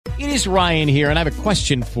It is Ryan here, and I have a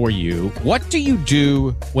question for you. What do you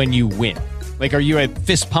do when you win? Like, are you a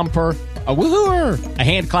fist pumper, a woohooer, a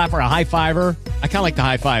hand clapper, a high fiver? I kind of like the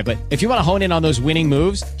high five, but if you want to hone in on those winning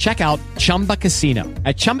moves, check out Chumba Casino.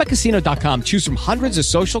 At ChumbaCasino.com, choose from hundreds of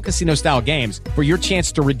social casino-style games for your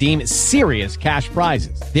chance to redeem serious cash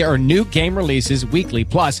prizes. There are new game releases weekly,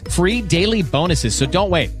 plus free daily bonuses. So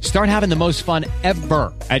don't wait. Start having the most fun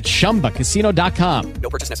ever at ChumbaCasino.com.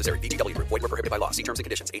 No purchase necessary. VGW Group. Void where prohibited by law. See terms and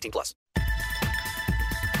conditions. 18+.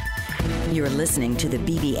 You're listening to the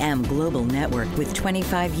BBM Global Network with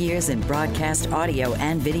 25 years in broadcast audio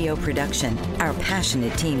and video production. Our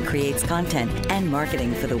passionate team creates content and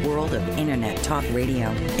marketing for the world of Internet Talk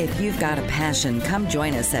Radio. If you've got a passion, come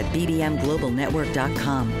join us at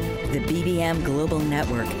bbmglobalnetwork.com. The BBM Global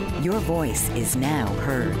Network. Your voice is now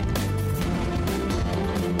heard.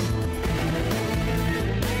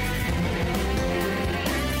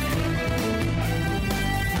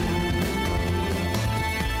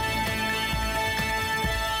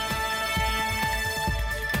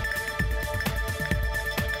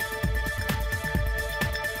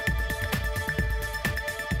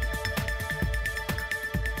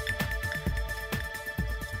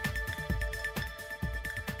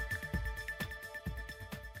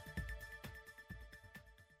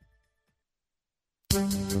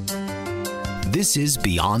 This is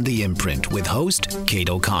Beyond the Imprint with host Kate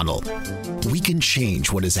O'Connell. We can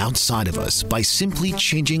change what is outside of us by simply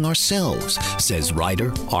changing ourselves, says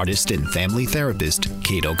writer, artist, and family therapist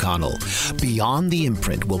Kate O'Connell. Beyond the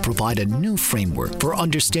Imprint will provide a new framework for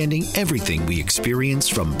understanding everything we experience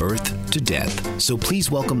from birth to death. So please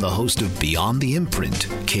welcome the host of Beyond the Imprint,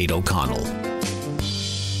 Kate O'Connell.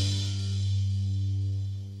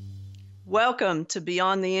 Welcome to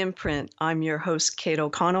Beyond the Imprint. I'm your host, Kate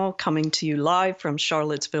O'Connell, coming to you live from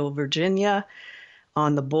Charlottesville, Virginia,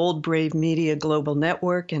 on the Bold Brave Media Global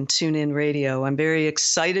Network and TuneIn Radio. I'm very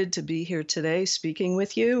excited to be here today speaking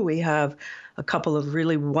with you. We have a couple of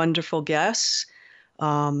really wonderful guests.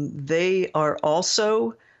 They are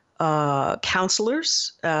also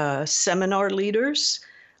counselors, seminar leaders.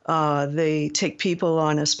 They take people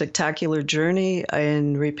on a spectacular journey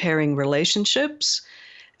in repairing relationships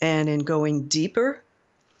and in going deeper.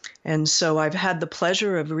 And so I've had the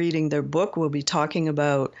pleasure of reading their book. We'll be talking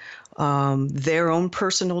about their own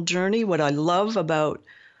personal journey. What I love about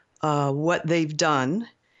what they've done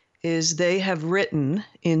is they have written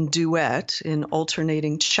in duet, in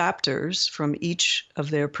alternating chapters from each of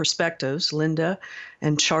their perspectives, Linda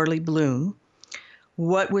and Charlie Bloom,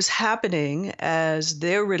 what was happening as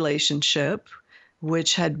their relationship,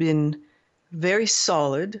 which had been very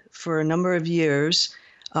solid for a number of years,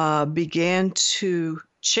 began to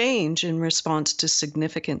change in response to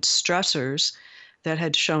significant stressors that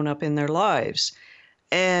had shown up in their lives.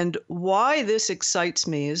 And why this excites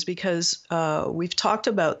me is because we've talked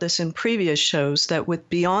about this in previous shows, that with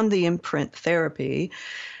Beyond the Imprint therapy,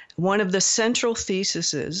 one of the central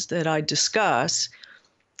theses that I discuss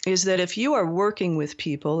is that if you are working with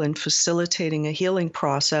people and facilitating a healing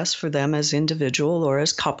process for them as individual or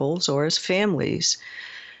as couples or as families,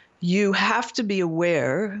 you have to be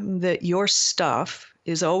aware that your stuff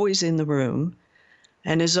is always in the room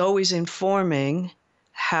and is always informing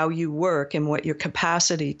how you work, and what your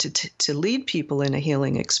capacity to lead people in a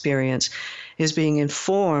healing experience is being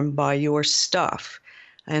informed by your stuff.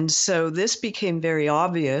 And so this became very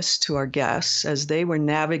obvious to our guests as they were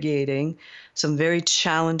navigating some very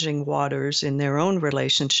challenging waters in their own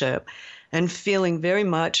relationship and feeling very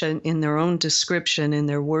much in their own description, in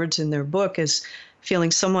their words in their book, as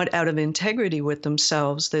feeling somewhat out of integrity with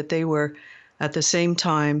themselves, that they were at the same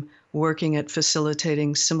time working at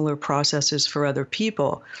facilitating similar processes for other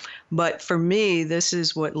people. But for me, this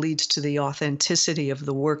is what leads to the authenticity of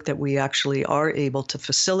the work that we actually are able to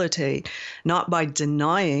facilitate, not by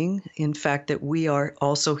denying, in fact, that we are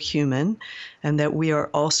also human and that we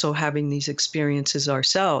are also having these experiences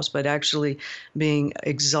ourselves, but actually being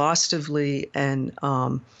exhaustively and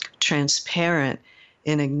transparent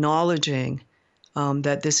in acknowledging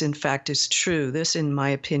that this, in fact, is true. This, in my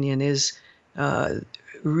opinion, is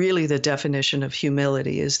really the definition of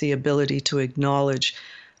humility, is the ability to acknowledge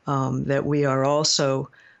that we are also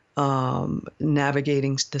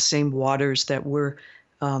navigating the same waters that we're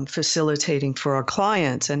facilitating for our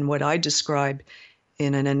clients. And what I describe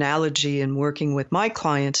in an analogy in working with my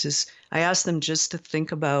clients is I ask them just to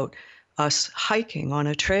think about us hiking on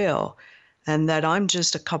a trail and that I'm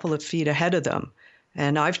just a couple of feet ahead of them.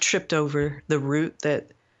 And I've tripped over the route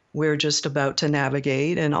that we're just about to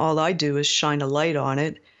navigate, and all I do is shine a light on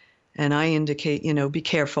it, and I indicate, be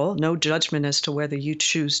careful, no judgment as to whether you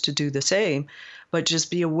choose to do the same. but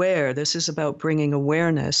just be aware. This is about bringing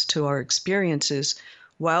awareness to our experiences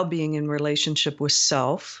while being in relationship with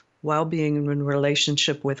self, while being in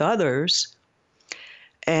relationship with others.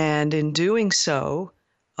 And in doing so,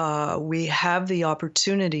 we have the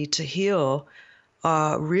opportunity to heal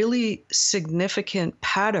really significant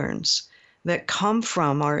patterns that come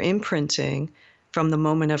from our imprinting from the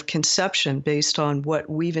moment of conception based on what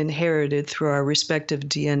we've inherited through our respective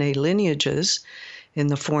DNA lineages in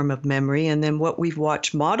the form of memory, and then what we've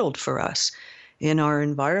watched modeled for us in our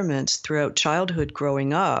environments throughout childhood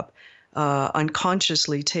growing up,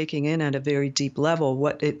 unconsciously taking in at a very deep level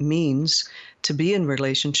what it means to be in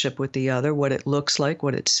relationship with the other, what it looks like,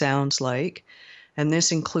 what it sounds like. And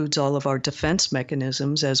this includes all of our defense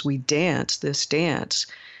mechanisms as we dance this dance.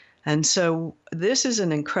 And so this is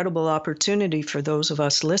an incredible opportunity for those of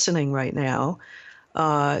us listening right now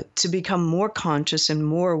to become more conscious and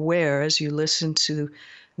more aware as you listen to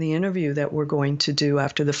the interview that we're going to do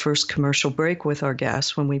after the first commercial break with our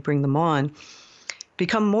guests when we bring them on.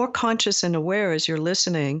 Become more conscious and aware as you're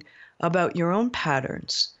listening about your own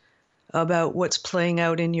patterns, about what's playing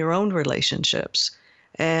out in your own relationships.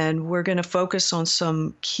 And we're going to focus on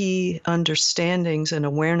some key understandings and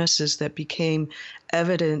awarenesses that became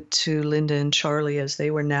evident to Linda and Charlie as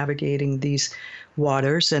they were navigating these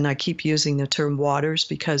waters. And I keep using the term waters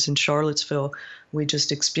because in Charlottesville, we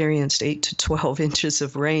just experienced 8 to 12 inches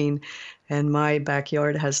of rain. And my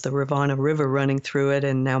backyard has the Rivanna River running through it.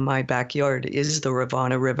 And now my backyard is the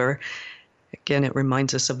Rivanna River. Again, it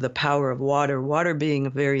reminds us of the power of water, water being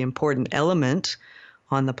a very important element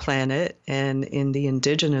on the planet, and in the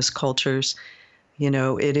indigenous cultures,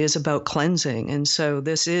 it is about cleansing. And so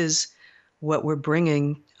this is what we're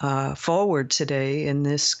bringing forward today in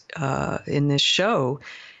this show,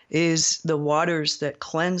 is the waters that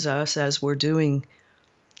cleanse us as we're doing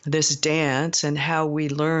this dance, and how we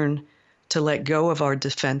learn to let go of our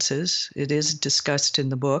defenses. It is discussed in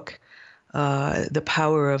the book, the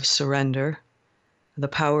power of surrender, the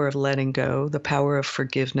power of letting go, the power of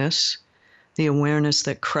forgiveness, the awareness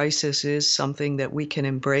that crisis is something that we can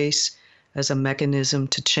embrace as a mechanism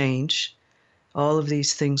to change. All of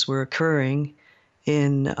these things were occurring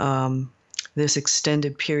in this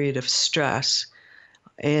extended period of stress.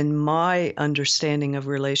 In my understanding of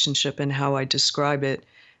relationship and how I describe it,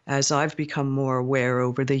 as I've become more aware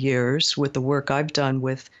over the years with the work I've done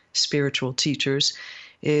with spiritual teachers,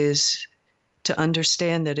 is to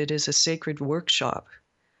understand that it is a sacred workshop.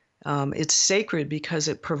 It's sacred because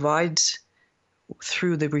it provides,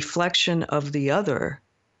 through the reflection of the other,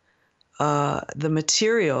 the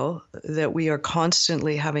material that we are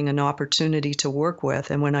constantly having an opportunity to work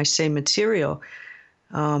with. And when I say material,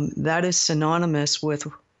 that is synonymous with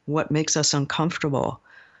what makes us uncomfortable,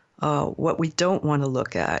 what we don't want to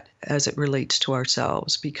look at as it relates to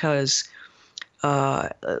ourselves, because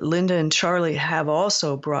Linda and Charlie have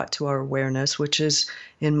also brought to our awareness, which is,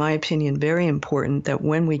 in my opinion, very important, that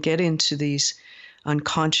when we get into these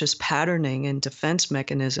unconscious patterning and defense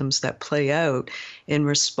mechanisms that play out in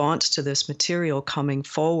response to this material coming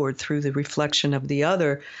forward through the reflection of the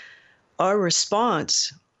other, our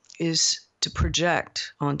response is to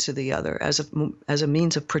project onto the other as a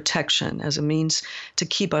means of protection, as a means to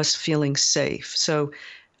keep us feeling safe. So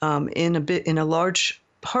in a large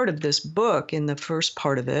part of this book, in the first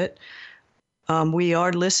part of it, we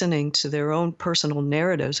are listening to their own personal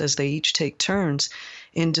narratives as they each take turns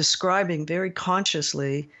in describing very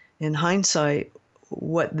consciously, in hindsight,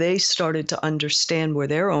 what they started to understand were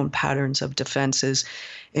their own patterns of defenses,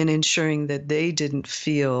 in ensuring that they didn't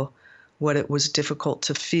feel what it was difficult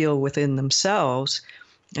to feel within themselves.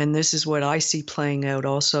 And this is what I see playing out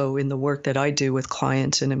also in the work that I do with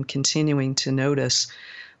clients, and am continuing to notice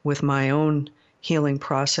with my own healing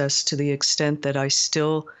process, to the extent that I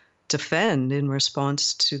still defend in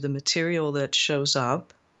response to the material that shows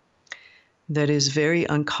up that is very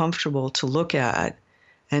uncomfortable to look at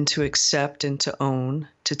and to accept and to own,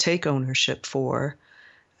 to take ownership for,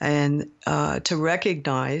 and to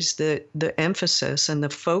recognize that the emphasis and the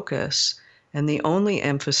focus, and the only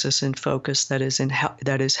emphasis and focus that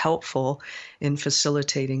is helpful in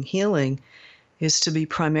facilitating healing, is to be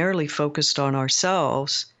primarily focused on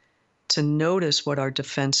ourselves, to notice what our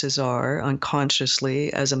defenses are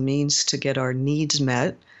unconsciously as a means to get our needs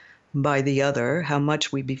met by the other, how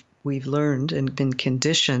much we've learned and been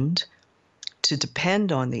conditioned to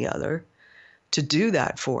depend on the other to do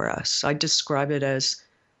that for us. I describe it as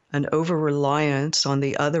an over-reliance on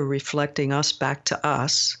the other reflecting us back to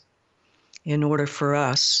us in order for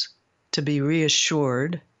us to be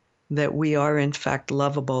reassured that we are in fact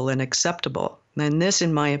lovable and acceptable. And this,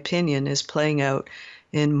 in my opinion, is playing out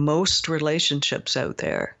in most relationships out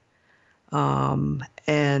there.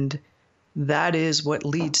 And that is what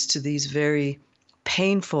leads to these very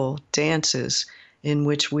painful dances in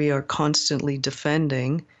which we are constantly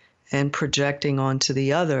defending and projecting onto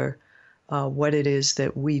the other what it is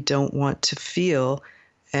that we don't want to feel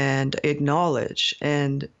and acknowledge.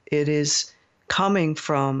 And it is coming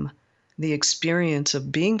from the experience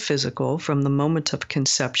of being physical from the moment of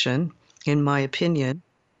conception, in my opinion,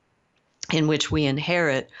 in which we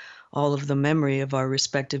inherit all of the memory of our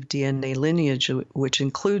respective DNA lineage, which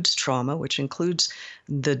includes trauma, which includes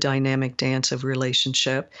the dynamic dance of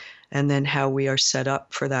relationship, and then how we are set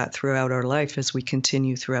up for that throughout our life as we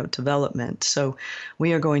continue throughout development. So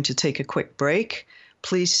we are going to take a quick break.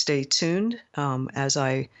 Please stay tuned as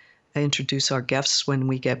I introduce our guests when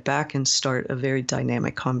we get back and start a very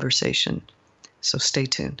dynamic conversation. So stay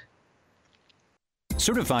tuned.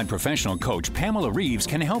 Certified professional coach Pamela Reeves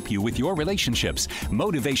can help you with your relationships.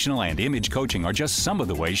 Motivational and image coaching are just some of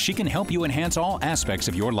the ways she can help you enhance all aspects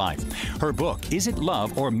of your life. Her book, Is It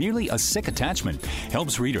Love or Merely a Sick Attachment?,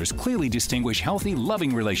 helps readers clearly distinguish healthy,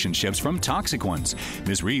 loving relationships from toxic ones.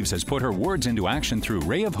 Ms. Reeves has put her words into action through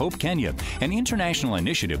Ray of Hope Kenya, an international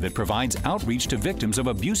initiative that provides outreach to victims of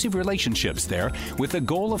abusive relationships there with the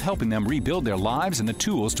goal of helping them rebuild their lives and the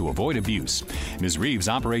tools to avoid abuse. Ms. Reeves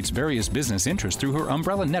operates various business interests through her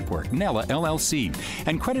umbrella network, Nella LLC,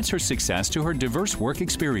 and credits her success to her diverse work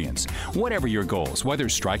experience. Whatever your goals, whether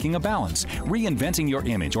striking a balance, reinventing your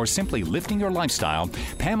image, or simply lifting your lifestyle,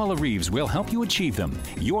 Pamela Reeves will help you achieve them.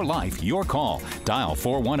 Your life, your call. Dial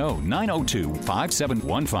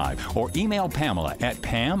 410-902-5715 or email Pamela at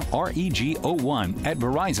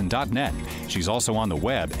pamregion01@verizon.net. She's also on the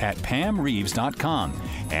web at pamreeves.com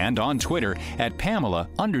and on Twitter at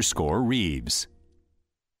Pamela_Reeves.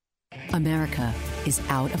 America is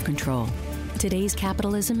out of control. Today's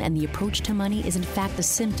capitalism and the approach to money is in fact the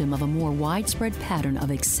symptom of a more widespread pattern of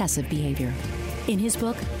excessive behavior. In his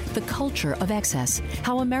book, The Culture of Excess,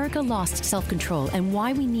 How America Lost Self-Control and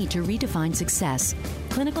Why We Need to Redefine Success,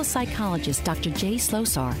 clinical psychologist Dr. Jay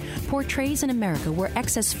Slosar portrays an America where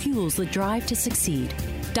excess fuels the drive to succeed.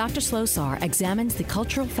 Dr. Slosar examines the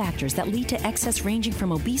cultural factors that lead to excess, ranging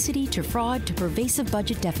from obesity to fraud to pervasive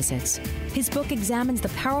budget deficits. His book examines the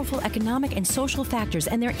powerful economic and social factors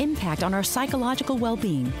and their impact on our psychological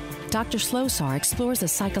well-being. Dr. Slosar explores the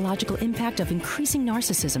psychological impact of increasing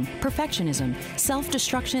narcissism, perfectionism,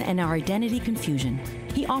 self-destruction, and our identity confusion.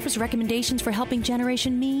 He offers recommendations for helping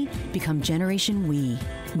Generation Me become Generation We.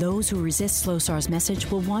 Those who resist Slosar's message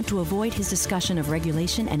will want to avoid his discussion of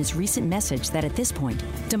regulation and his recent message that at this point,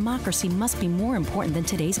 democracy must be more important than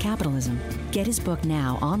today's capitalism. Get his book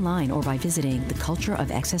now online or by visiting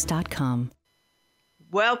thecultureofexcess.com.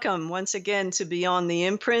 Welcome once again to Beyond the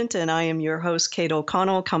Imprint, and I am your host, Kate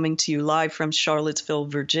O'Connell, coming to you live from Charlottesville,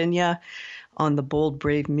 Virginia, on the Bold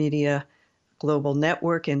Brave Media Global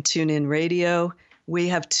Network and TuneIn Radio. We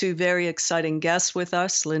have two very exciting guests with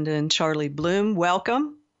us, Linda and Charlie Bloom.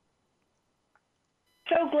 Welcome.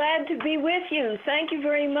 So glad to be with you. Thank you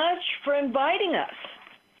very much for inviting us.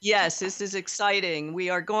 Yes, this is exciting. We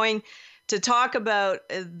are going to talk about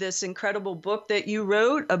this incredible book that you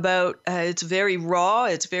wrote about. It's very raw,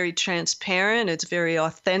 it's very transparent, it's very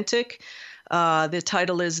authentic. The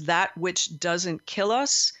title is That Which Doesn't Kill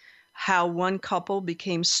Us, How One Couple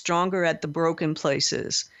Became Stronger at the Broken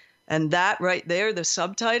Places. And that right there, the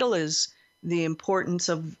subtitle, is the importance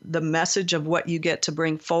of the message of what you get to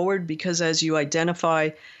bring forward, because as you identify,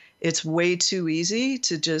 it's way too easy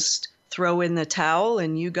to just throw in the towel,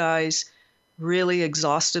 and you guys really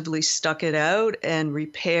exhaustively stuck it out and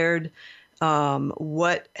repaired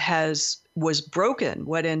what was broken,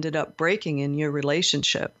 what ended up breaking in your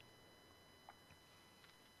relationship.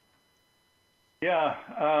 Yeah,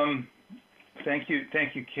 thank you,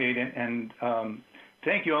 Kate, and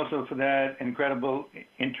thank you also for that incredible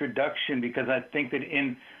introduction, because I think that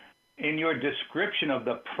in your description of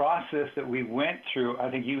the process that we went through,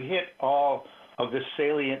 I think you hit all of the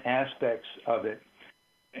salient aspects of it.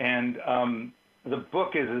 And the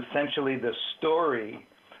book is essentially the story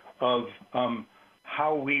of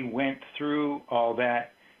how we went through all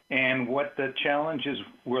that and what the challenges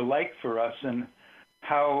were like for us and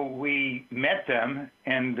how we met them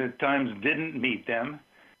and at times didn't meet them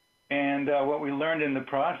and what we learned in the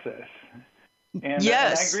process. And,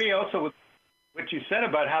 yes. And I agree also with what you said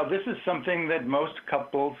about how this is something that most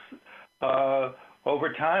couples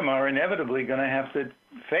over time are inevitably going to have to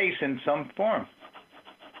face in some form.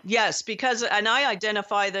 Yes, because, and I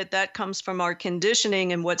identify that comes from our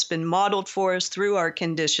conditioning and what's been modeled for us through our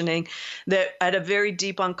conditioning, that at a very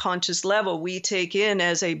deep unconscious level, we take in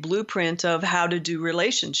as a blueprint of how to do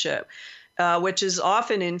relationship. which is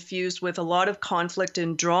often infused with a lot of conflict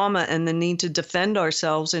and drama and the need to defend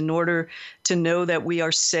ourselves in order to know that we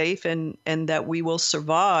are safe and that we will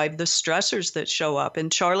survive the stressors that show up.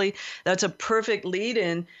 And Charlie, that's a perfect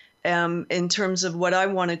lead-in terms of what I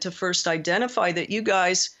wanted to first identify, that you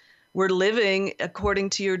guys were living, according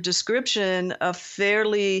to your description, a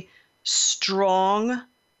fairly strong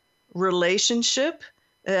relationship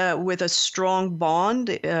with a strong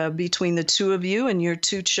bond between the two of you and your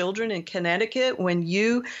two children in Connecticut, when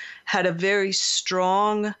you had a very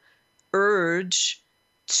strong urge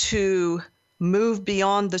to move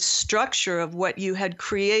beyond the structure of what you had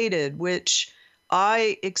created, which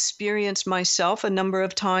I experienced myself a number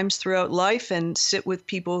of times throughout life, and sit with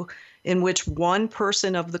people in which one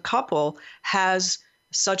person of the couple has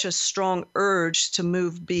such a strong urge to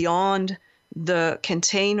move beyond the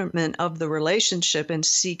containment of the relationship and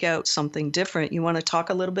seek out something different. You want to talk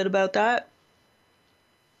a little bit about that?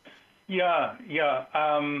 Yeah.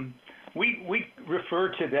 We refer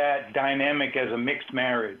to that dynamic as a mixed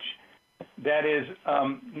marriage. That is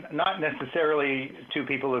not necessarily two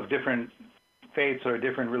people of different faiths or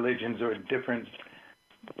different religions or different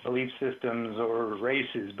belief systems or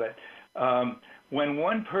races, but when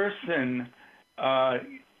one person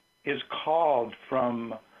is called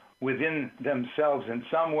from within themselves in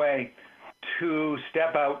some way to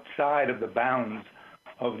step outside of the bounds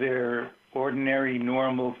of their ordinary,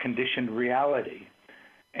 normal, conditioned reality,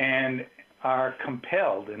 and are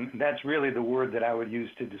compelled, and that's really the word that I would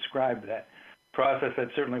use to describe that process.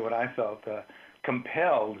 That's certainly what I felt,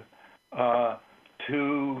 compelled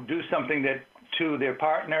to do something that to their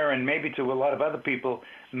partner and maybe to a lot of other people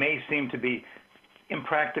may seem to be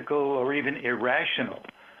impractical or even irrational.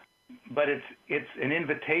 But it's an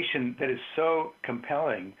invitation that is so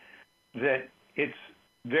compelling that it's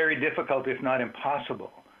very difficult, if not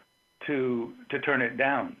impossible, to turn it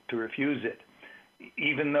down, to refuse it,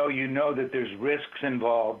 even though you know that there's risks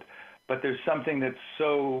involved. But there's something that's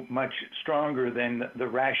so much stronger than the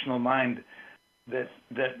rational mind that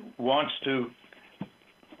wants to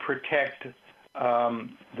protect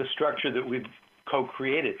the structure that we've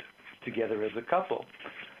co-created together as a couple.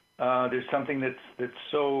 There's something that's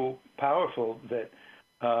so powerful that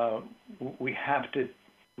we have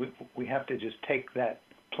to just take that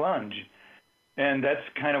plunge, and that's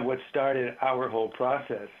kind of what started our whole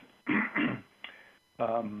process.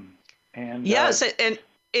 Yes, and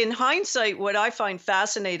in hindsight, what I find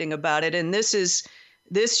fascinating about it, and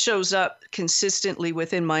this shows up consistently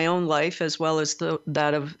within my own life as well as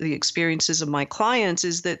that of the experiences of my clients,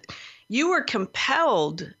 is that you were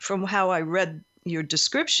compelled, from how I read your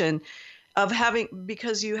description, of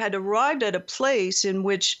because you had arrived at a place in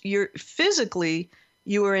which you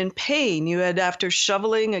were in pain. You had, after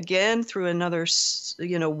shoveling again through another,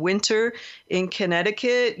 winter in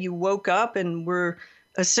Connecticut, you woke up and were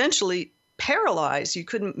essentially paralyzed. You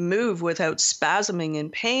couldn't move without spasming in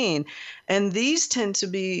pain. And these tend to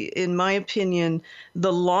be, in my opinion,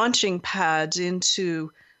 the launching pads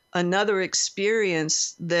into another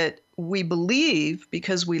experience that we believe,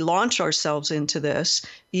 because we launch ourselves into this,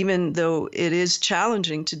 even though it is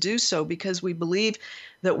challenging to do so, because we believe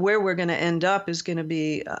that where we're going to end up is going to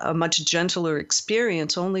be a much gentler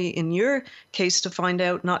experience, only in your case to find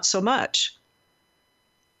out not so much.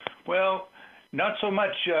 Well, not so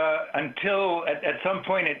much until at some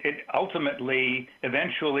point it ultimately,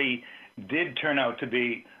 eventually did turn out to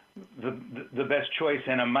be the best choice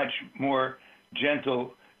and a much more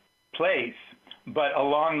gentle place. But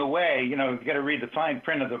along the way, you got to read the fine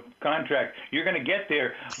print of the contract. You're going to get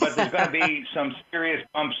there, but there's going to be some serious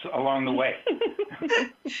bumps along the way.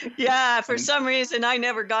 Yeah, for some reason, I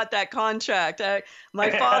never got that contract. My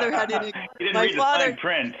father had it. You didn't read the fine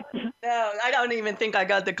print. No, I don't even think I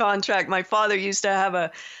got the contract. My father used to have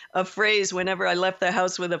a phrase whenever I left the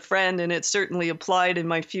house with a friend, and it certainly applied in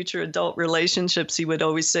my future adult relationships. He would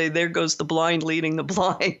always say, "There goes the blind leading the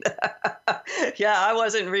blind." Yeah, I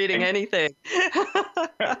wasn't reading anything.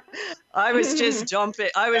 I was just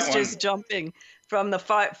jumping from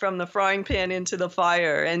the frying pan into the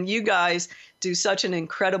fire. And you guys do such an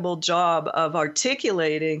incredible job of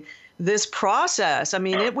articulating this process. I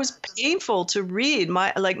mean, it was painful to read.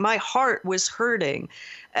 My heart was hurting,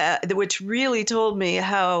 which really told me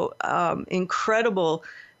how incredible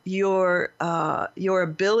your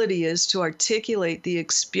ability is to articulate the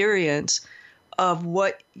experience of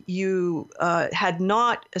what you had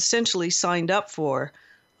not essentially signed up for,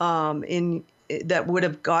 that would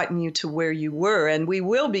have gotten you to where you were. And we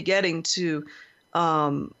will be getting to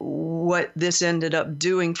what this ended up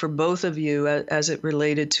doing for both of you as it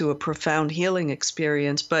related to a profound healing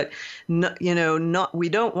experience. But we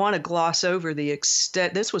don't want to gloss over the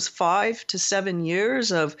extent. This was 5 to 7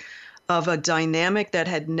 years of a dynamic that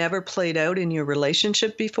had never played out in your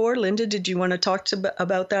relationship before. Linda, did you want to talk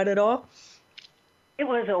about that at all? It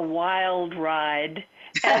was a wild ride,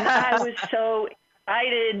 and I was so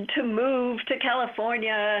excited to move to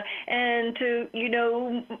California and to,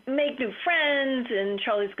 make new friends, and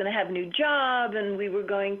Charlie's going to have a new job, and we were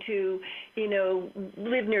going to,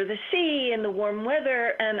 live near the sea in the warm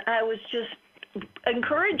weather, and I was just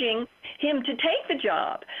encouraging him to take the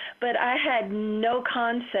job, but I had no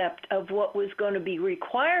concept of what was going to be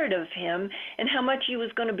required of him and how much he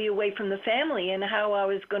was going to be away from the family and how I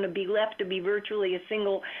was going to be left to be virtually a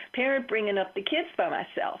single parent bringing up the kids by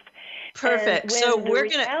myself. Perfect. And So when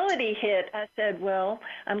the reality hit, I said, well,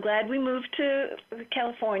 I'm glad we moved to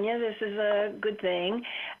California. This is a good thing.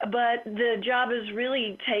 But the job is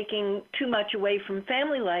really taking too much away from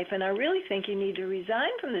family life, and I really think you need to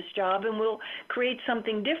resign from this job, and we'll create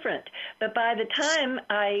something different. But by the time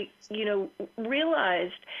I,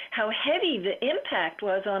 realized how heavy the impact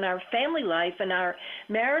was on our family life and our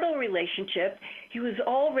marital relationship, he was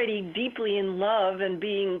already deeply in love and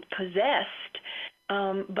being possessed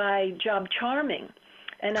by Job Charming.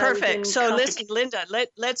 And perfect. So listen, Linda,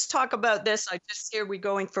 let's talk about this. I just hear we're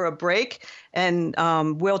going for a break, and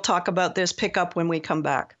we'll talk about this pick up when we come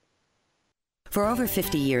back. For over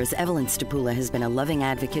 50 years, Evelyn Stapula has been a loving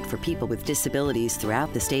advocate for people with disabilities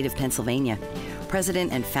throughout the state of Pennsylvania.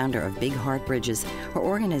 President and founder of Big Heart Bridges, her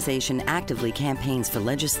organization actively campaigns for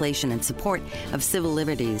legislation and support of civil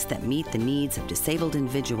liberties that meet the needs of disabled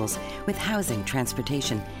individuals with housing,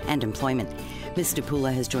 transportation, and employment. Ms.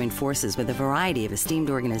 Stapula has joined forces with a variety of esteemed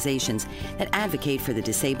organizations that advocate for the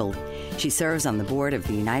disabled. She serves on the board of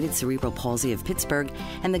the United Cerebral Palsy of Pittsburgh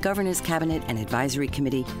and the Governor's Cabinet and Advisory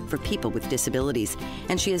Committee for People with Disabilities,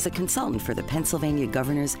 and she is a consultant for the Pennsylvania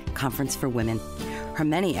Governor's Conference for Women. Her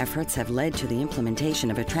many efforts have led to the implementation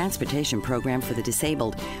of a transportation program for the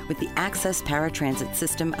disabled with the Access Paratransit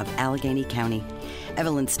System of Allegheny County.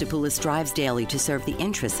 Evelyn Stapula strives daily to serve the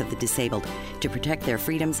interests of the disabled, to protect their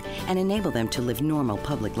freedoms, and enable them to live normal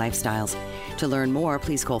public lifestyles. To learn more,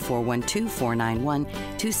 please call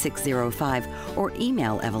 412-491-2605 or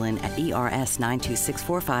email Evelyn at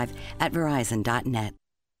ers92645@verizon.net.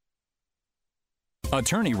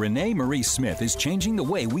 Attorney Renee Marie Smith is changing the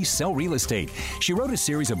way we sell real estate. She wrote a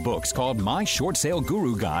series of books called My Short Sale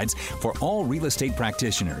Guru Guides for all real estate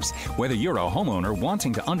practitioners. Whether you're a homeowner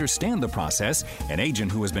wanting to understand the process, an agent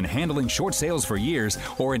who has been handling short sales for years,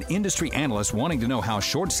 or an industry analyst wanting to know how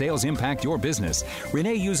short sales impact your business,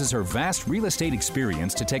 Renee uses her vast real estate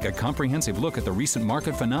experience to take a comprehensive look at the recent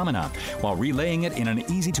market phenomena while relaying it in an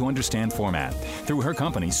easy-to-understand format. Through her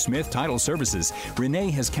company, Smith Title Services, Renee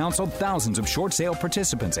has counseled thousands of short sale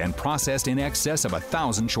participants and processed in excess of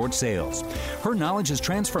 1,000 short sales. Her knowledge is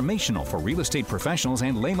transformational for real estate professionals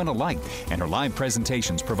and laymen alike, and her live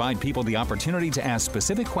presentations provide people the opportunity to ask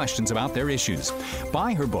specific questions about their issues.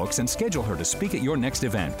 Buy her books and schedule her to speak at your next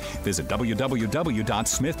event. Visit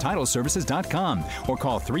www.smithtitleservices.com or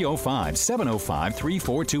call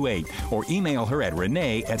 305-705-3428 or email her at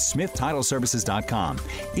renee@smithtitleservices.com.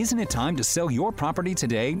 Isn't it time to sell your property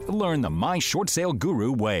today? Learn the My Short Sale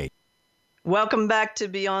Guru way. Welcome back to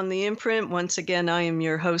Beyond the Imprint. Once again, I am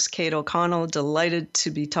your host, Kate O'Connell. Delighted to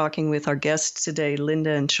be talking with our guests today, Linda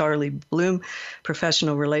and Charlie Bloom,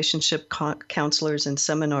 professional relationship counselors and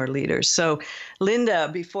seminar leaders. So, Linda,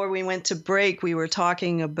 before we went to break, we were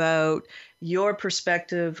talking about your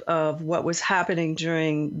perspective of what was happening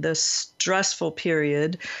during the stressful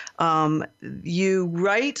period. You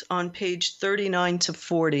write on page 39 to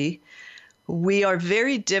 40, we are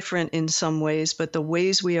very different in some ways, but the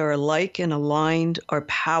ways we are alike and aligned are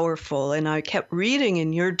powerful. And I kept reading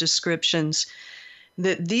in your descriptions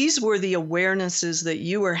that these were the awarenesses that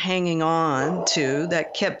you were hanging on to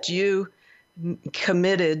that kept you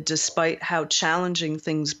committed despite how challenging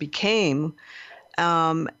things became.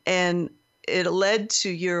 And it led to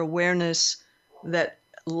your awareness that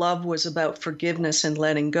love was about forgiveness and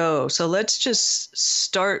letting go. So let's just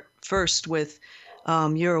start first with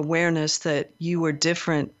your awareness that you were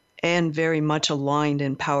different and very much aligned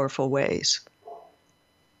in powerful ways.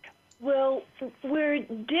 Well, we're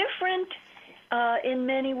different in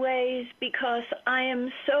many ways because I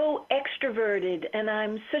am so extroverted and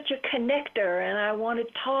I'm such a connector and I want to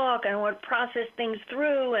talk and I want to process things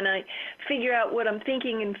through and I figure out what I'm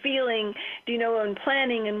thinking and feeling, and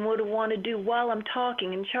planning and what I want to do while I'm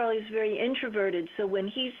talking. And Charlie's very introverted, so when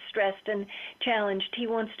he's stressed and challenged, he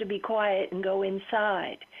wants to be quiet and go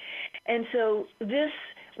inside. And so this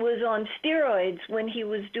was on steroids when he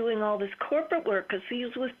was doing all this corporate work, because he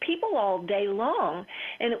was with people all day long,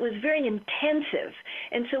 and it was very intensive.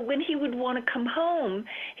 And so when he would want to come home,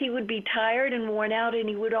 he would be tired and worn out, and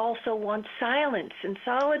he would also want silence and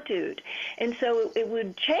solitude. And so it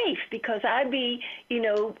would chafe, because I'd be,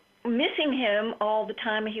 missing him all the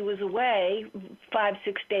time he was away, 5-6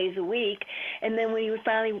 days a week. And then when he was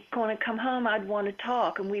finally going to come home, I'd want to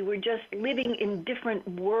talk, and we were just living in different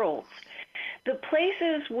worlds. The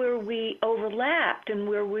places where we overlapped and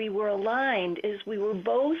where we were aligned is we were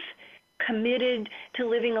both committed to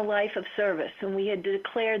living a life of service, and we had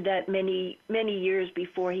declared that many years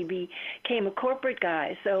before he became a corporate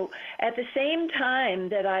guy. So at the same time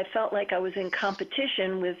that I felt like I was in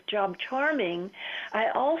competition with Job Charming, I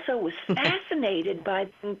also was fascinated by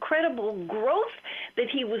the incredible growth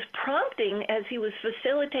that he was prompting as he was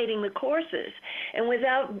facilitating the courses. And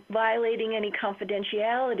without violating any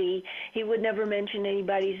confidentiality, he would never mention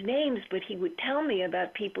anybody's names, but he would tell me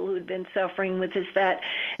about people who had been suffering with this, that,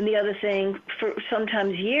 and the other thing for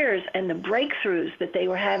sometimes years, and the breakthroughs that they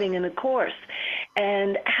were having in the course,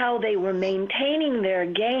 and how they were maintaining their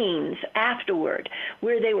gains afterward,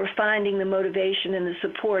 where they were finding the motivation and the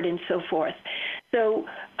support and so forth. So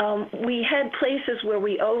we had places where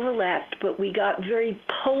we overlapped, but we got very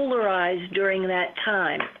polarized during that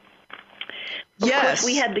time. Of course,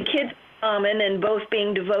 we had the kids common and both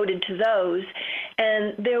being devoted to those.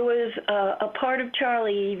 And there was a part of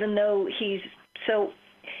Charlie, even though he's so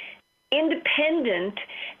independent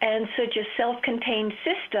and such a self-contained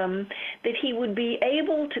system, that he would be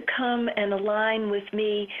able to come and align with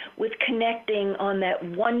me with connecting on that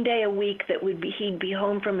one day a week that he'd be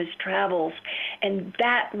home from his travels. And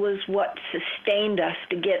that was what sustained us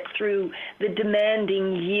to get through the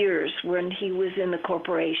demanding years when he was in the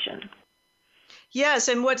corporation. Yes,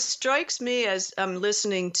 and what strikes me as I'm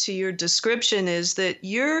listening to your description is that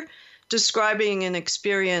you're describing an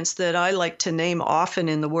experience that I like to name often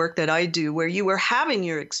in the work that I do, where you were having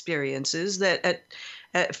your experiences that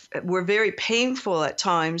were very painful at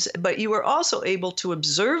times, but you were also able to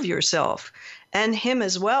observe yourself and him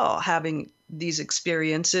as well having these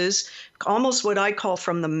experiences, almost what I call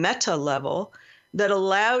from the meta level, that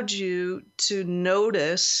allowed you to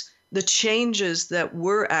notice the changes that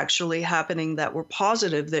were actually happening that were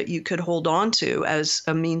positive, that you could hold on to as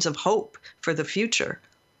a means of hope for the future.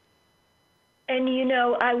 And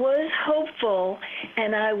I was hopeful,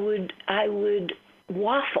 and I would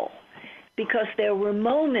waffle, because there were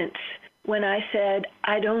moments when I said,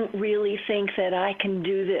 I don't really think that I can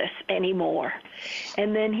do this anymore.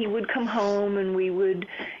 And then he would come home and we would,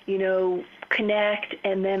 connect,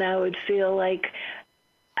 and then I would feel like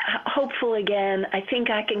hopeful again. I think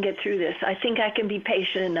I can get through this. I think I can be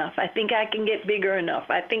patient enough. I think I can get bigger enough.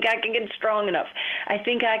 I think I can get strong enough. I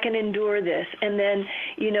think I can endure this. And then,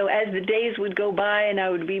 as the days would go by and I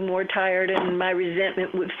would be more tired and my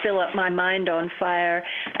resentment would fill up my mind on fire,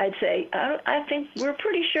 I'd say, I think we're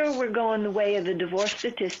pretty sure we're going the way of the divorce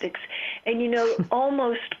statistics. And,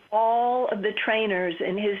 almost all of the trainers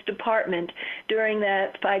in his department during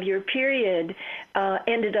that 5-year period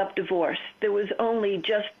ended up divorced. There was only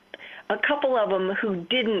just a couple of them who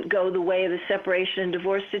didn't go the way of the separation and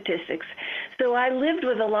divorce statistics. So I lived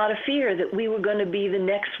with a lot of fear that we were going to be the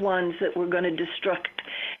next ones that were going to destruct.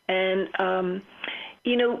 And,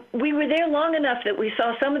 we were there long enough that we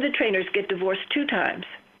saw some of the trainers get divorced 2 times.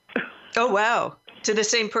 Oh, wow. To the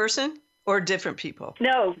same person or different people?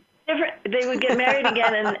 No, different. They would get married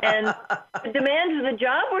again, and the demands of the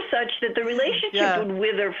job were such that the relationship would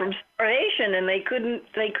wither from starvation, and they couldn't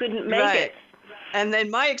make it. And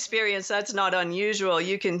in my experience, that's not unusual.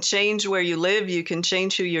 You can change where you live, you can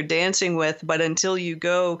change who you're dancing with, but until you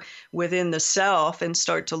go within the self and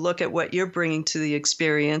start to look at what you're bringing to the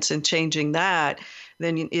experience and changing that,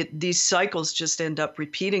 then these cycles just end up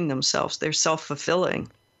repeating themselves. They're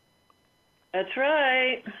self-fulfilling. That's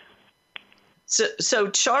right. So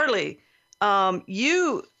Charlie,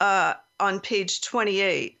 you on page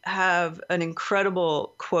 28 have an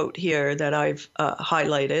incredible quote here that I've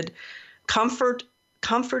highlighted.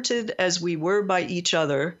 Comforted as we were by each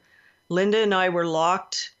other, Linda and I were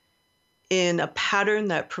locked in a pattern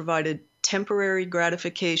that provided temporary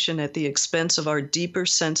gratification at the expense of our deeper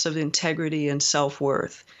sense of integrity and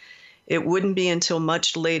self-worth. It wouldn't be until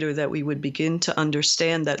much later that we would begin to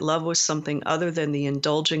understand that love was something other than the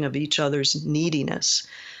indulging of each other's neediness.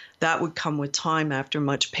 That would come with time after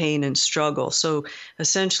much pain and struggle. So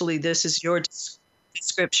essentially, this is your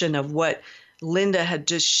description of what Linda had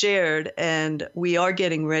just shared, and we are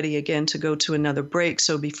getting ready again to go to another break.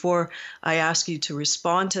 So before I ask you to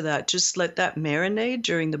respond to that, just let that marinate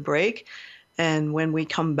during the break. And when we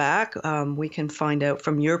come back, we can find out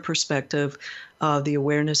from your perspective the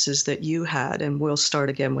awarenesses that you had. And we'll start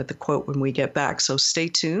again with the quote when we get back. So stay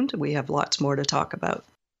tuned. We have lots more to talk about.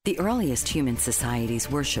 The earliest human societies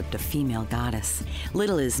worshipped a female goddess.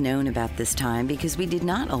 Little is known about this time because we did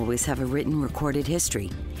not always have a written recorded history.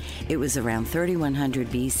 It was around 3100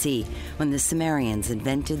 BC when the Sumerians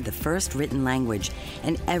invented the first written language,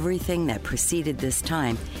 and everything that preceded this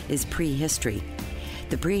time is prehistory.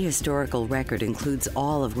 The prehistorical record includes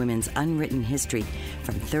all of women's unwritten history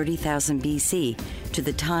from 30,000 BC to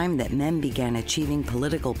the time that men began achieving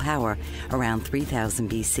political power around 3000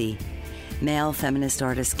 BC. Male feminist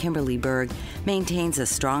artist Kimberly Berg maintains a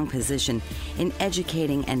strong position in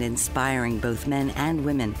educating and inspiring both men and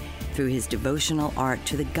women through his devotional art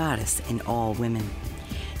to the goddess in all women.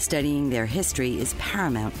 Studying their history is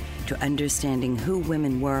paramount to understanding who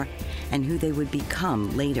women were and who they would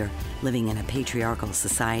become later living in a patriarchal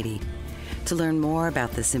society. To learn more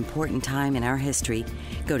about this important time in our history,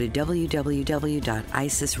 go to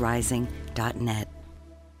www.isisrising.net.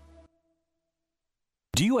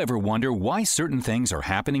 Do you ever wonder why certain things are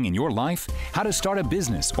happening in your life? How to start a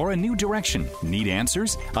business or a new direction? Need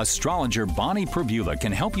answers? Astrologer Bonnie Perbula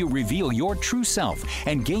can help you reveal your true self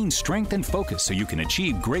and gain strength and focus so you can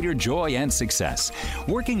achieve greater joy and success.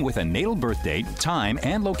 Working with a natal birth date, time,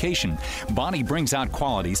 and location, Bonnie brings out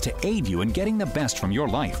qualities to aid you in getting the best from your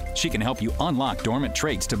life. She can help you unlock dormant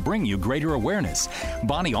traits to bring you greater awareness.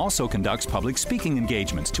 Bonnie also conducts public speaking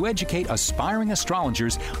engagements to educate aspiring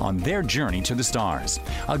astrologers on their journey to the stars.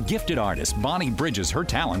 A gifted artist, Bonnie bridges her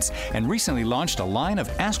talents and recently launched a line of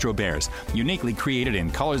Astro Bears, uniquely created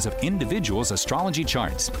in colors of individuals' astrology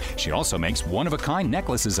charts. She also makes one-of-a-kind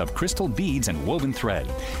necklaces of crystal beads and woven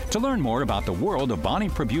thread. To learn more about the world of Bonnie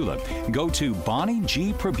Perbula, go to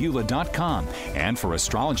bonniegperbula.com. And for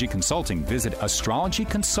astrology consulting, visit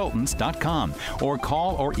astrologyconsultants.com or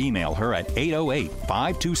call or email her at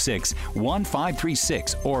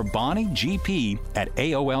 808-526-1536 or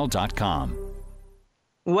bonniegp@aol.com.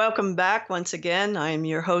 Welcome back once again. I am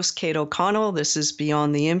your host, Kate O'Connell. This is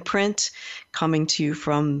Beyond the Imprint, coming to you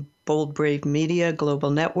from Bold Brave Media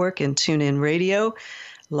Global Network and TuneIn Radio,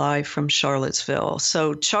 live from Charlottesville.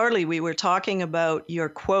 So, Charlie, we were talking about your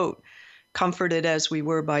quote, comforted as we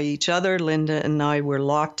were by each other, Linda and I were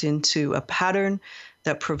locked into a pattern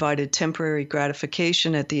that provided temporary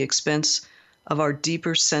gratification at the expense of our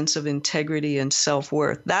deeper sense of integrity and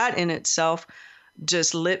self-worth. That in itself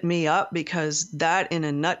just lit me up, because that in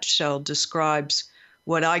a nutshell describes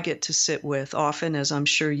what I get to sit with often, as I'm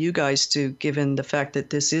sure you guys do, given the fact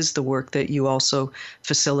that this is the work that you also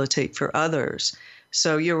facilitate for others.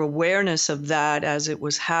 So your awareness of that as it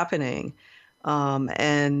was happening,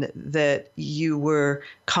 and that you were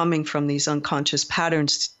coming from these unconscious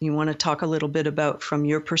patterns. You want to talk a little bit about, from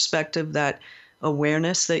your perspective, that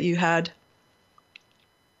awareness that you had?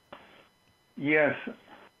 Yes.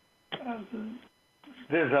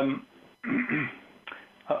 There's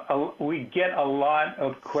we get a lot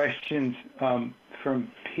of questions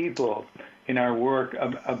from people in our work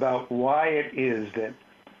about why it is that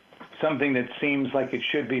something that seems like it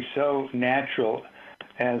should be so natural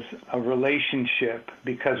as a relationship,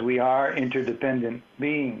 because we are interdependent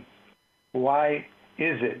beings, why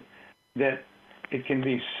is it that it can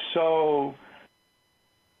be so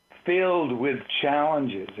filled with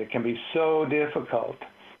challenges? It can be so difficult.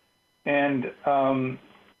 And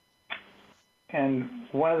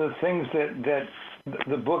one of the things that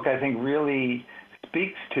the book, I think, really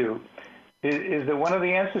speaks to is that one of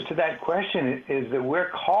the answers to that question is that we're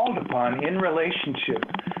called upon in relationship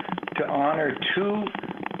to honor two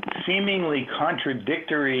seemingly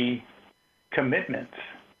contradictory commitments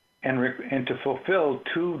and to fulfill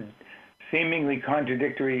two seemingly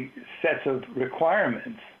contradictory sets of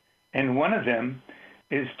requirements. And one of them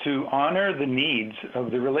is to honor the needs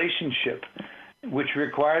of the relationship, which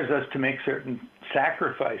requires us to make certain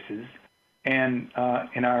sacrifices and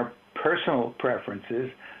in our personal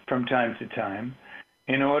preferences from time to time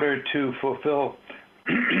in order to fulfill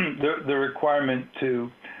the requirement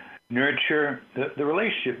to nurture the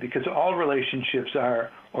relationship, because all relationships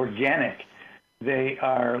are organic. They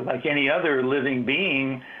are like any other living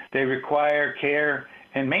being. They require care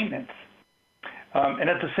and maintenance. And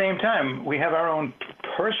at the same time, we have our own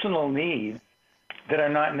personal needs that are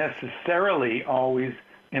not necessarily always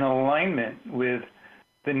in alignment with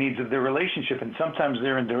the needs of the relationship, and sometimes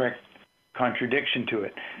they're in direct contradiction to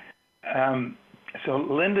it. So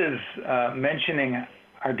Linda's mentioning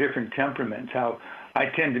our different temperaments, how I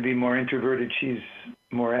tend to be more introverted, she's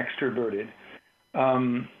more extroverted.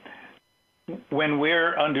 When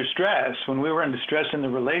we're under stress, when we were under stress in the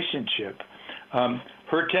relationship,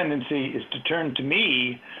 her tendency is to turn to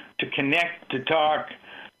me to connect, to talk,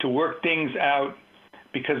 to work things out,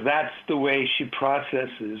 because that's the way she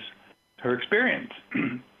processes her experience.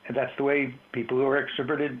 And that's the way people who are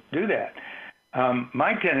extroverted do that.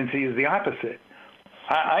 My tendency is the opposite.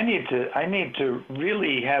 I need to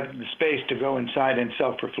really have the space to go inside and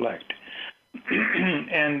self-reflect.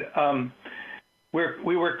 And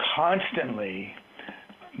we were constantly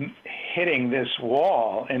hitting this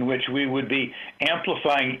wall in which we would be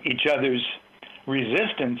amplifying each other's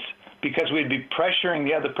resistance, because we'd be pressuring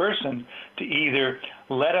the other person to either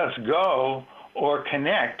let us go or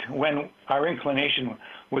connect when our inclination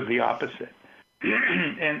was the opposite.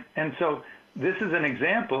 And so this is an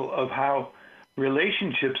example of how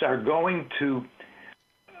relationships are going to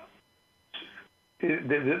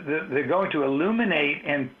they're going to illuminate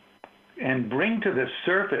and bring to the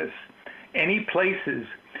surface any places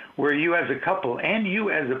where you as a couple and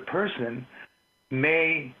you as a person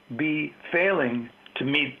may be failing to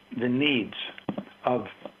meet the needs of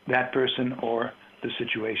that person or the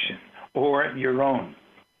situation or your own.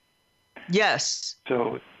 Yes.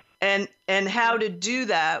 So and how to do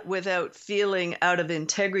that without feeling out of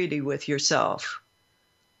integrity with yourself.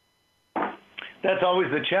 That's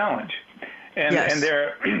always the challenge. And, yes. And there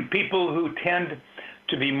are people who tend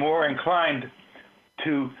to be more inclined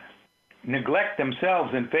to neglect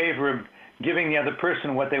themselves in favor of giving the other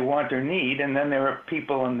person what they want or need. And then there are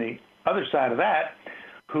people on the other side of that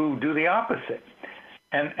who do the opposite.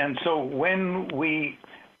 And so when we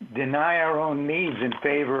deny our own needs in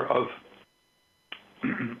favor of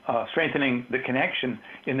strengthening the connection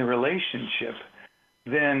in the relationship,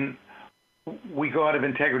 then we go out of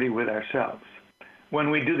integrity with ourselves. When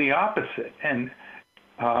we do the opposite and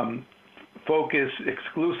focus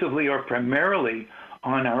exclusively or primarily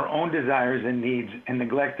on our own desires and needs and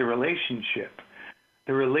neglect the relationship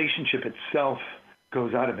itself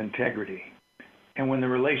goes out of integrity. And when the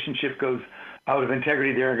relationship goes out of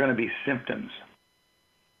integrity, there are going to be symptoms.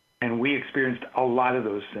 And we experienced a lot of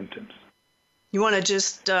those symptoms. You want to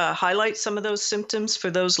just highlight some of those symptoms for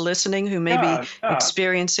those listening who may be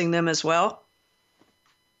experiencing them as well?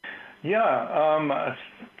 Yeah.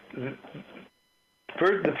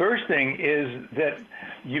 The first thing is that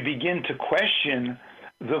you begin to question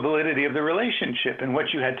the validity of the relationship and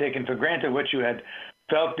what you had taken for granted, what you had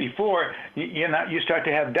felt before. You start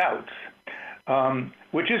to have doubts,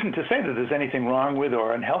 which isn't to say that there's anything wrong with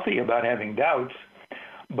or unhealthy about having doubts,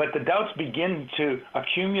 but the doubts begin to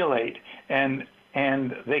accumulate and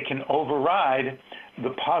they can override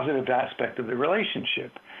the positive aspect of the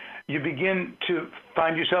relationship. You begin to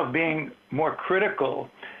find yourself being more critical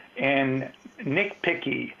and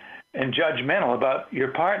nitpicky and judgmental about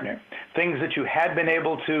your partner. Things that you had been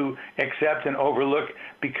able to accept and overlook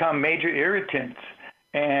become major irritants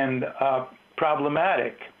and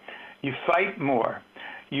problematic. You fight more.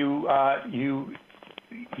 You are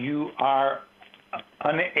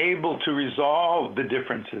unable to resolve the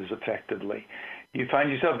differences effectively. You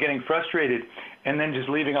find yourself getting frustrated and then just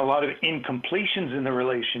leaving a lot of incompletions in the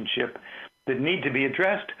relationship that need to be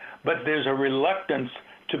addressed, but there's a reluctance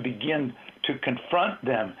to begin to confront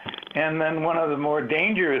them. And then one of the more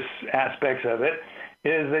dangerous aspects of it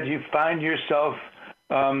is that you find yourself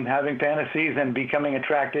having fantasies and becoming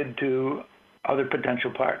attracted to other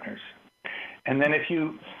potential partners. And then if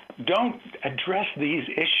you don't address these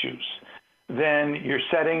issues, then you're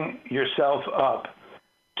setting yourself up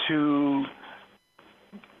to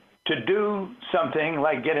do something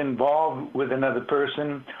like get involved with another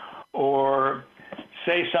person or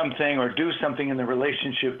say something or do something in the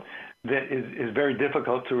relationship that is very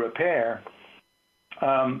difficult to repair,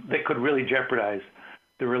 that could really jeopardize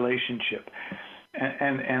the relationship.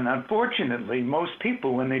 And unfortunately, most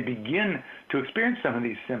people, when they begin to experience some of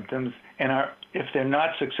these symptoms and if they're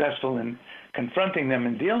not successful in confronting them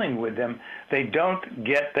and dealing with them, they don't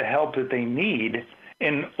get the help that they need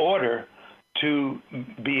in order to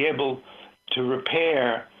be able to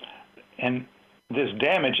repair this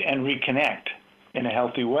damage and reconnect in a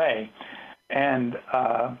healthy way. And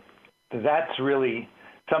that's really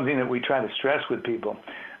something that we try to stress with people,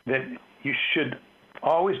 that you should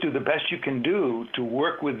always do the best you can do to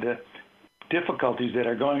work with the difficulties that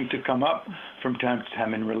are going to come up from time to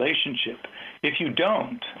time in relationship. If you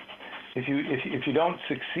don't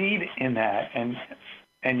succeed in that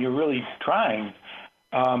and you're really trying,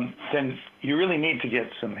 then you really need to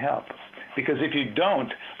get some help. Because if you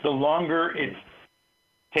don't, the longer it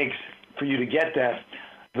takes for you to get that,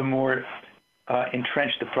 the more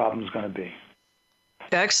entrenched the problem is going to be.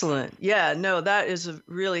 Excellent. Yeah, no, that is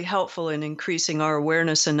really helpful in increasing our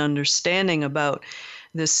awareness and understanding about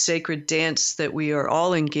this sacred dance that we are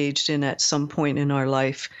all engaged in at some point in our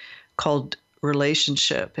life called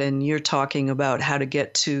relationship. And you're talking about how to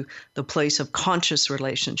get to the place of conscious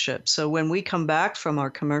relationship. So when we come back from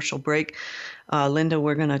our commercial break, Linda,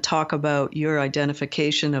 we're going to talk about your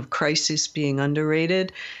identification of crisis being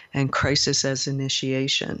underrated and crisis as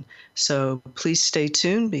initiation. So please stay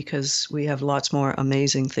tuned, because we have lots more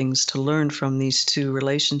amazing things to learn from these two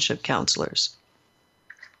relationship counselors.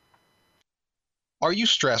 Are you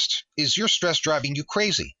stressed? Is your stress driving you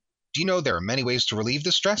crazy? Do you know there are many ways to relieve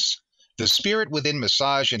the stress? The Spirit Within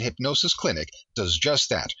Massage and Hypnosis Clinic does just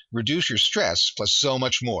that. Reduce your stress plus so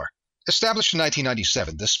much more. Established in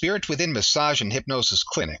 1997, the Spirit Within Massage and Hypnosis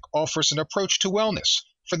Clinic offers an approach to wellness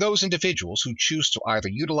for those individuals who choose to either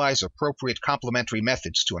utilize appropriate complementary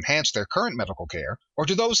methods to enhance their current medical care, or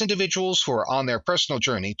to those individuals who are on their personal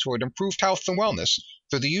journey toward improved health and wellness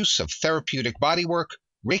through the use of therapeutic bodywork,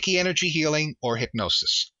 Reiki energy healing, or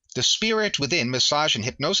hypnosis. The Spirit Within Massage and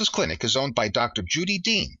Hypnosis Clinic is owned by Dr. Judy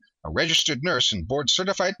Dean, a registered nurse and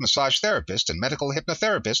board-certified massage therapist and medical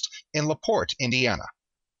hypnotherapist in LaPorte, Indiana.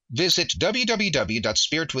 Visit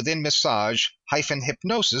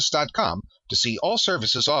www.spiritwithinmassage-hypnosis.com to see all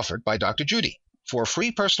services offered by Dr. Judy. For a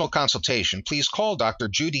free personal consultation, please call Dr.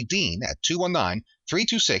 Judy Dean at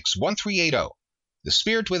 219-326-1380. The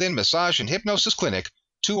Spirit Within Massage and Hypnosis Clinic,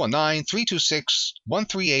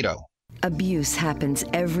 219-326-1380. Abuse happens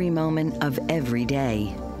every moment of every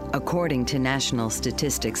day. According to national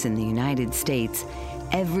statistics in the United States,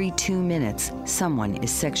 every 2 minutes someone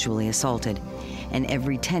is sexually assaulted, and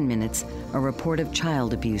every 10 minutes a report of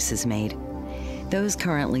child abuse is made. Those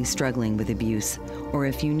currently struggling with abuse, or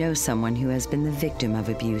if you know someone who has been the victim of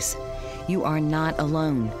abuse, you are not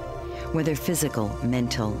alone. Whether physical,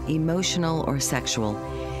 mental, emotional, or sexual,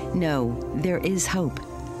 know there is hope,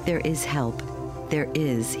 there is help, there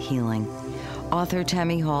is healing. Author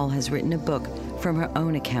Tammy Hall has written a book from her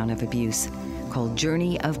own account of abuse called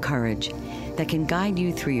Journey of Courage that can guide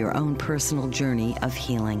you through your own personal journey of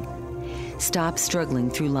healing. Stop struggling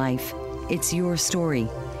through life. It's your story.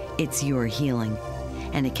 It's your healing.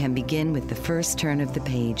 And it can begin with the first turn of the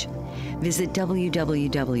page. Visit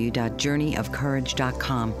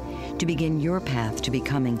www.journeyofcourage.com to begin your path to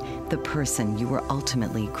becoming the person you were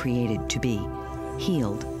ultimately created to be.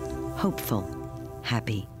 Healed, hopeful,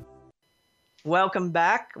 happy. Welcome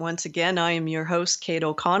back. Once again, I am your host, Kate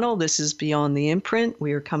O'Connell. This is Beyond the Imprint.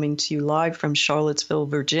 We are coming to you live from Charlottesville,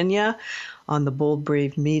 Virginia, on the Bold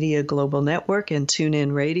Brave Media Global Network and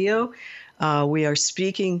TuneIn Radio. We are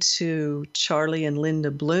speaking to Charlie and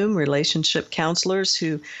Linda Bloom, relationship counselors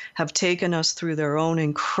who have taken us through their own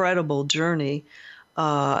incredible journey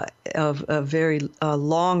of a very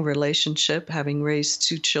long relationship, having raised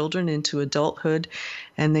 2 children into adulthood.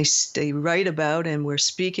 And they write about, and we're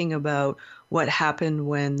speaking about, what happened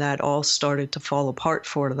when that all started to fall apart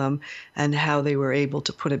for them and how they were able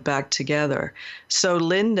to put it back together. So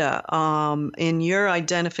Linda, in your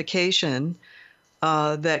identification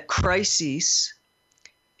that crisis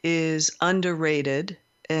is underrated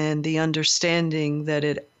and the understanding that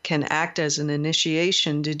it can act as an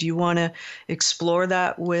initiation, did you want to explore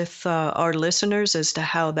that with our listeners as to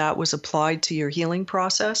how that was applied to your healing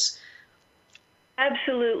process?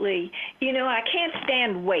 Absolutely. You know, I can't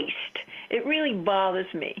stand waste. It really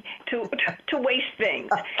bothers me to waste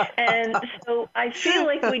things. And so I feel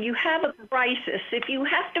like when you have a crisis, if you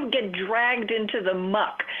have to get dragged into the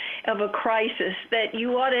muck of a crisis, that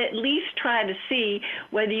you ought to at least try to see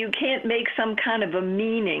whether you can't make some kind of a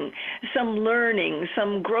meaning, some learning,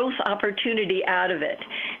 some growth opportunity out of it.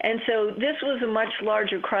 And so this was a much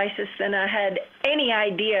larger crisis than I had any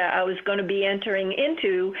idea I was going to be entering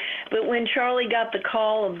into. But when Charlie got the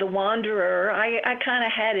call of the Wanderer, I kind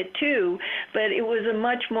of had it too. But it was a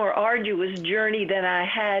much more arduous journey than I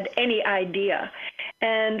had any idea.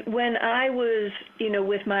 And when I was,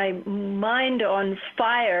 with my mind on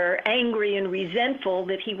fire, angry and resentful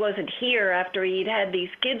that he wasn't here after he'd had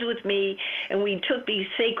these kids with me, and we took these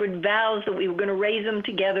sacred vows that we were going to raise them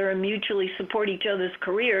together and mutually support each other's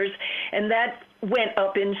careers, and that went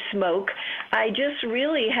up in smoke, I just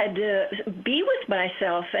really had to be with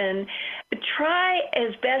myself and try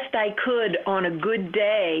as best I could on a good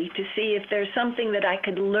day to see if there's something that I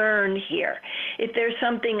could learn here, if there's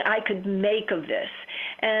something I could make of this.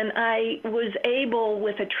 And I was able,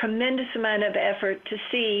 with a tremendous amount of effort, to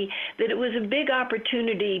see that it was a big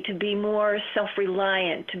opportunity to be more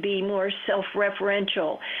self-reliant, to be more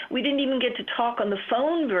self-referential. We didn't even get to talk on the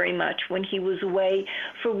phone very much when he was away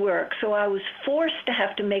for work. So I was forced to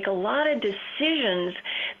have to make a lot of decisions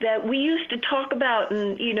that we used to talk about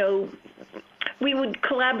and, we would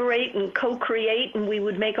collaborate and co-create, and we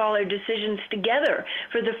would make all our decisions together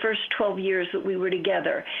for the first 12 years that we were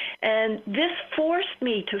together. And this forced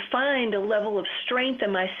me to find a level of strength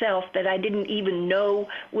in myself that I didn't even know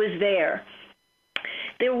was there.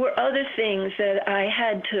 There were other things that I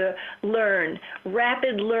had to learn,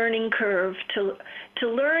 rapid learning curve, to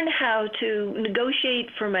learn how to negotiate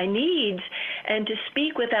for my needs and to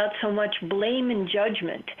speak without so much blame and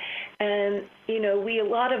judgment. And, a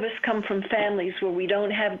lot of us come from families where we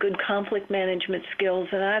don't have good conflict management skills,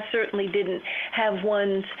 and I certainly didn't have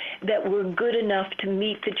ones that were good enough to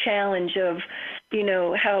meet the challenge of,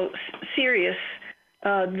 how serious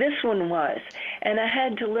this one was. And I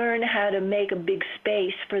had to learn how to make a big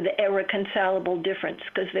space for the irreconcilable difference,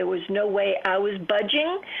 because there was no way I was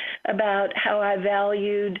budging about how I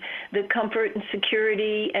valued the comfort and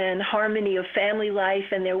security and harmony of family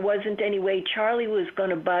life, and there wasn't any way Charlie was going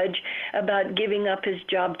to budge about giving up his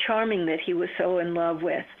job charming that he was so in love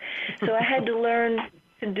with. So I had to learn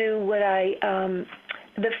to do what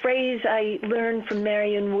the phrase I learned from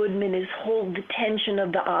Marion Woodman is hold the tension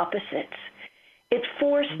of the opposites. It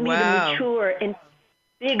forced me to mature and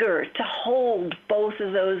bigger, to hold both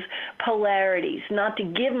of those polarities, not to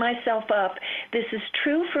give myself up. This is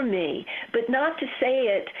true for me, but not to say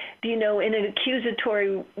it, in an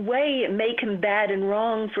accusatory way and make him bad and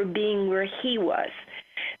wrong for being where he was.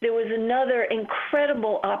 There was another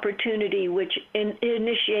incredible opportunity which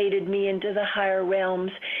initiated me into the higher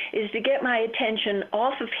realms, is to get my attention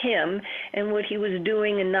off of him and what he was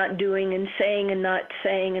doing and not doing and saying and not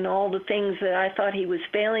saying and all the things that I thought he was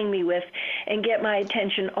failing me with, and get my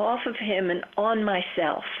attention off of him and on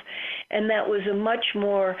myself. And that was a much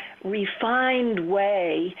more refined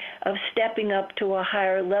way of stepping up to a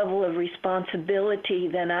higher level of responsibility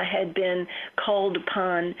than I had been called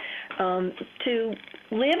upon to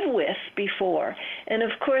live with before. And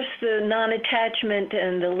of course, the non-attachment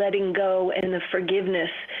and the letting go and the forgiveness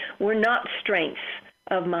were not strengths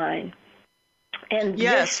of mine. And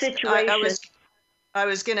yes, this situation, I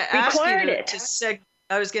was going to ask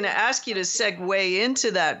you to segue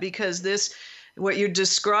into that, because what you're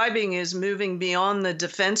describing is moving beyond the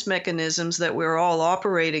defense mechanisms that we're all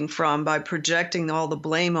operating from by projecting all the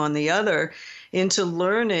blame on the other, into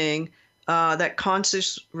learning that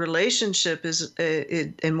conscious relationship is,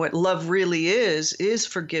 and what love really is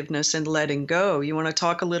forgiveness and letting go. You want to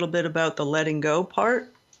talk a little bit about the letting go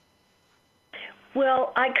part?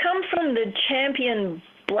 Well, I come from the champion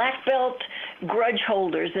black belt grudge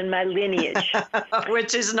holders in my lineage.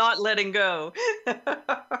 Which is not letting go.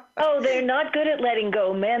 Oh, they're not good at letting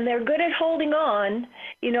go, man. They're good at holding on.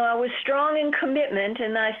 I was strong in commitment,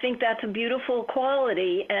 and I think that's a beautiful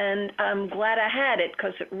quality, and I'm glad I had it,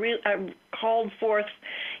 because I called forth,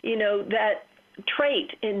 that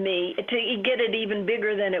trait in me to get it even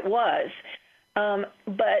bigger than it was.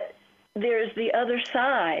 But there's the other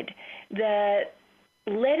side, that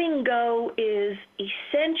letting go is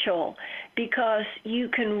essential, because you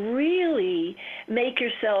can really make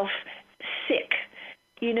yourself sick.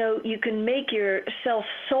 You can make yourself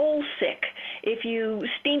soul sick if you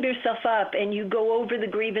steam yourself up and you go over the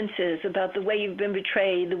grievances about the way you've been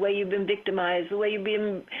betrayed, the way you've been victimized, the way you've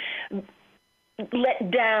been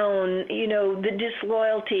let down, the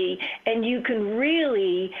disloyalty, and you can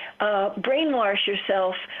really brainwash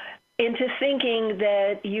yourself into thinking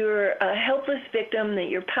that you're a helpless victim, that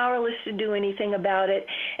you're powerless to do anything about it,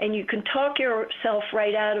 and you can talk yourself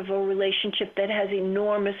right out of a relationship that has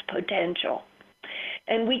enormous potential.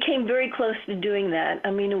 And we came very close to doing that. I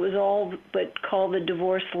mean, it was all but called the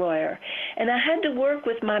divorce lawyer. And I had to work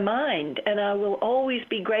with my mind, and I will always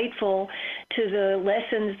be grateful to the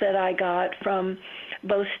lessons that I got from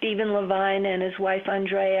both Stephen Levine and his wife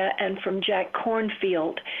Andrea, and from Jack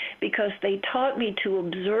Kornfield, because they taught me to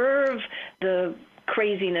observe the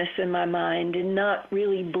craziness in my mind and not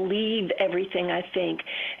really believe everything I think,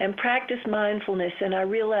 and practice mindfulness. And I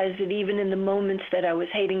realized that even in the moments that I was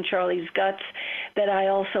hating Charlie's guts, that I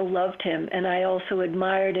also loved him, and I also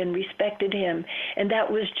admired and respected him, and that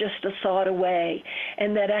was just a thought away,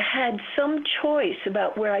 and that I had some choice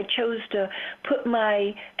about where I chose to put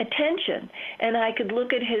my attention. And I could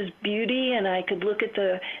look at his beauty, and I could look at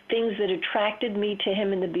the things that attracted me to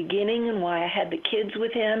him in the beginning and why I had the kids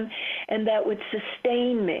with him, and that would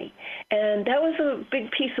sustain me. And that was a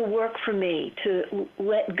big piece of work for me, to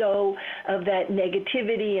let go of that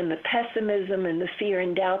negativity and the pessimism and the fear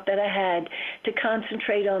and doubt that I had, to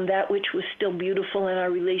concentrate on that which was still beautiful in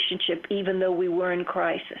our relationship, even though we were in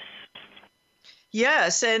crisis.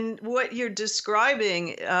 Yes, and what you're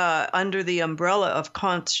describing under the umbrella of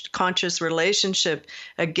conscious relationship,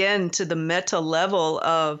 again, to the meta level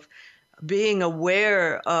of being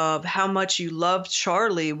aware of how much you loved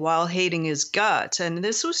Charlie while hating his guts. And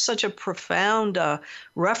this was such a profound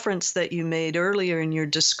reference that you made earlier in your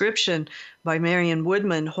description by Marion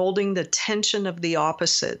Woodman, holding the tension of the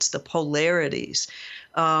opposites, the polarities.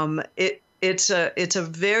 It's a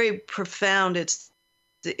very profound. It's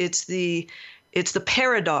the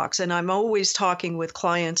paradox. And I'm always talking with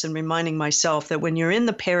clients and reminding myself that when you're in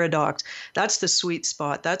the paradox, that's the sweet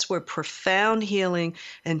spot. That's where profound healing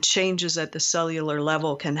and changes at the cellular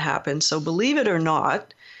level can happen. So believe it or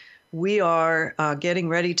not, we are getting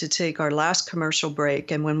ready to take our last commercial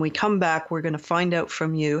break. And when we come back, we're going to find out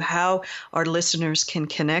from you how our listeners can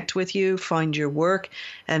connect with you, find your work,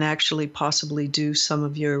 and actually possibly do some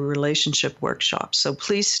of your relationship workshops. So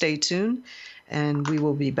please stay tuned, and we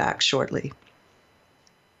will be back shortly.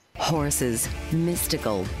 Horses,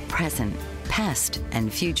 mystical, present, past,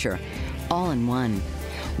 and future, all in one.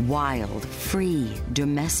 Wild, free,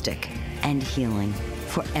 domestic, and healing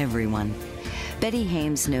for everyone. Betty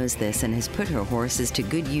Hames knows this and has put her horses to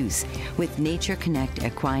good use with Nature Connect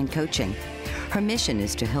Equine Coaching. Her mission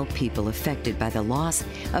is to help people affected by the loss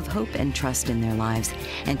of hope and trust in their lives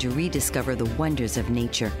and to rediscover the wonders of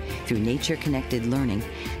nature through nature-connected learning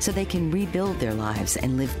so they can rebuild their lives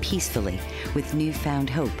and live peacefully with newfound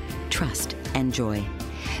hope, trust, and joy.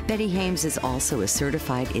 Betty Hames is also a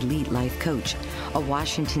certified elite life coach, a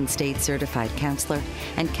Washington State certified counselor,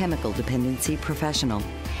 and chemical dependency professional.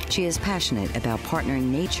 She is passionate about partnering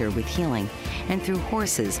nature with healing, and through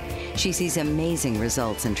horses, she sees amazing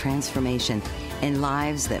results and transformation in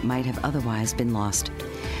lives that might have otherwise been lost.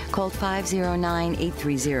 Call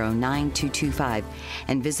 509-830-9225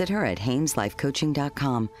 and visit her at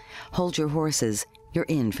HamesLifeCoaching.com. Hold your horses. You're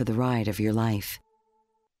in for the ride of your life.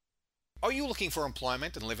 Are you looking for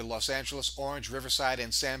employment and live in Los Angeles, Orange, Riverside,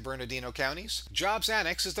 and San Bernardino counties? Jobs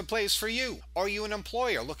Annex is the place for you. Are you an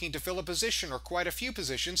employer looking to fill a position or quite a few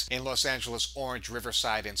positions in Los Angeles, Orange,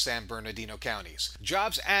 Riverside, and San Bernardino counties?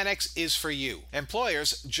 Jobs Annex is for you.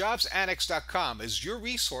 Employers, JobsAnnex.com is your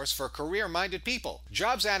resource for career-minded people.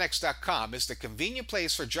 JobsAnnex.com is the convenient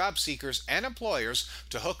place for job seekers and employers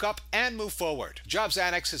to hook up and move forward. Jobs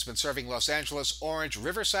Annex has been serving Los Angeles, Orange,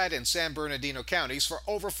 Riverside, and San Bernardino counties for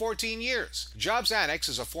over 14 years. Jobs Annex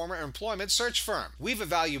is a former employment search firm. We've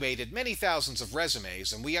evaluated many thousands of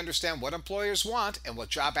resumes, and we understand what employers want and what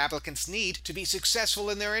job applicants need to be successful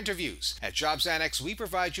in their interviews. At Jobs Annex, we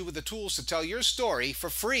provide you with the tools to tell your story for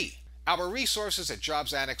free. Our resources at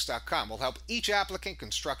JobsAnnex.com will help each applicant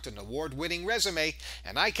construct an award-winning resume,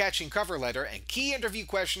 an eye-catching cover letter, and key interview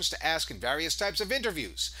questions to ask in various types of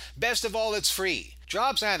interviews. Best of all, it's free.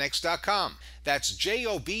 JobsAnnex.com. That's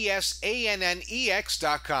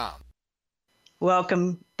JobsAnnex.com.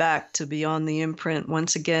 Welcome back to Beyond the Imprint.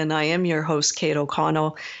 Once again, I am your host, Kate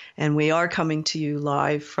O'Connell, and we are coming to you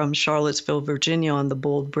live from Charlottesville, Virginia on the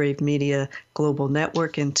Bold Brave Media Global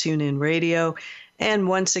Network and TuneIn Radio. And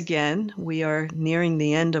once again, we are nearing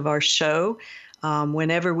the end of our show.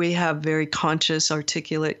 Whenever we have very conscious,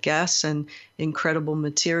 articulate guests and incredible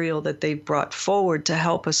material that they've brought forward to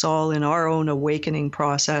help us all in our own awakening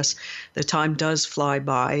process, the time does fly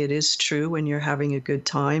by. It is true when you're having a good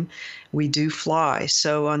time, we do fly.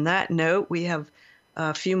 So on that note, we have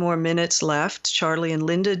a few more minutes left. Charlie and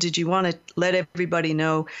Linda, did you want to let everybody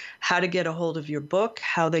know how to get a hold of your book,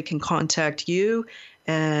 how they can contact you,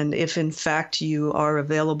 and if in fact you are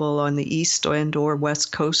available on the East End or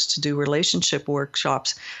West Coast to do relationship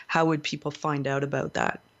workshops, how would people find out about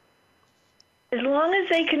that? As long as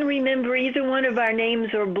they can remember either one of our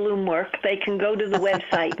names or Bloomwork, they can go to the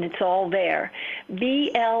website and it's all there.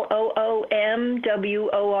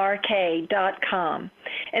 BLOOMWORK.com.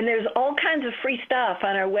 And there's all kinds of free stuff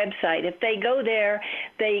on our website. If they go there,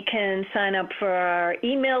 they can sign up for our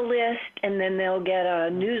email list, and then they'll get a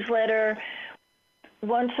newsletter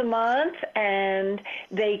once a month, and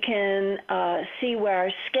they can see where our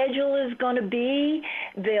schedule is going to be.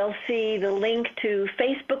 They'll see the link to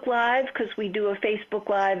Facebook Live, because we do a Facebook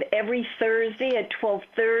Live every Thursday at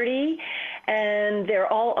 12:30, and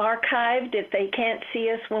they're all archived. If they can't see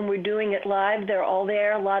us when we're doing it live, they're all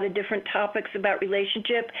there, a lot of different topics about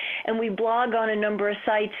relationship, and we blog on a number of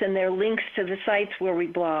sites, and there are links to the sites where we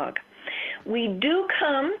blog. We do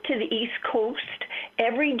come to the East Coast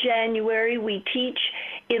every January. We teach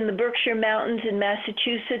in the Berkshire Mountains in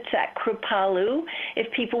Massachusetts at Kripalu.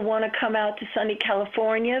 If people want to come out to sunny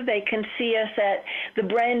California, they can see us at the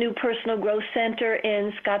brand new Personal Growth Center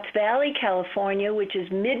in Scotts Valley, California, which is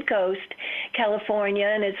mid-coast California,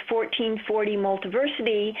 and it's 1440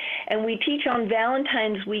 Multiversity. And we teach on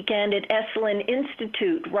Valentine's weekend at Esalen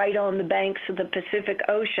Institute, right on the banks of the Pacific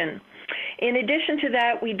Ocean. In addition to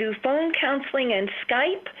that, we do phone counseling and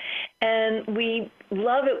Skype, And we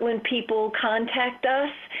love it when people contact us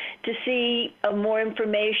to see more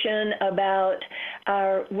information about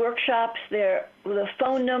our workshops. The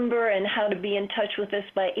phone number and how to be in touch with us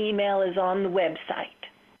by email is on the website.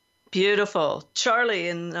 Beautiful. Charlie,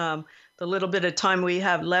 in the little bit of time we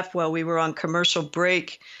have left while we were on commercial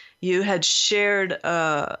break, you had shared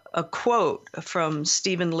a quote from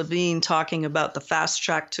Stephen Levine talking about the fast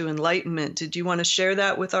track to enlightenment. Did you want to share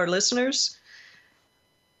that with our listeners?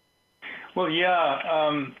 Well,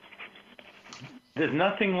 yeah. There's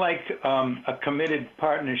nothing like a committed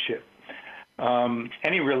partnership.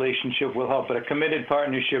 Any relationship will help, but a committed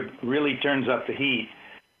partnership really turns up the heat.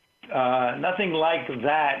 Nothing like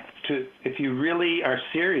that if you really are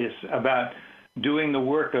serious about doing the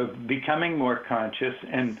work of becoming more conscious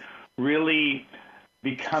and really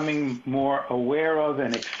becoming more aware of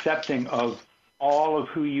and accepting of all of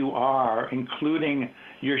who you are, including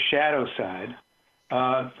your shadow side.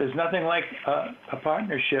 There's nothing like a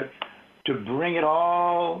partnership to bring it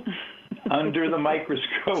all under the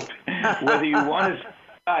microscope, whether you want to,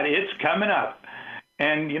 it's coming up.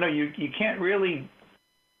 And, you can't really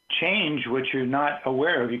change what you're not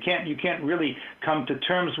aware of. You can't really come to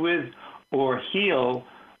terms with or heal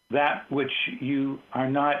that which you are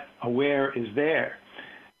not aware is there.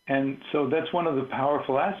 And so that's one of the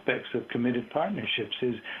powerful aspects of committed partnerships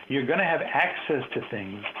is you're going to have access to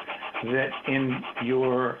things that in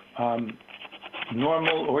your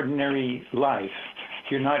normal, ordinary life,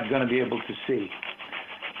 you're not going to be able to see.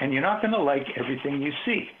 And you're not going to like everything you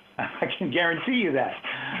see. I can guarantee you that.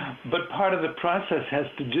 But part of the process has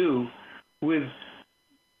to do with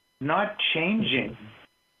not changing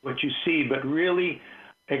what you see, but really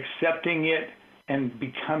accepting it and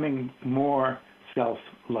becoming more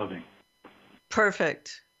self-loving.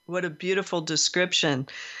 Perfect. What a beautiful description.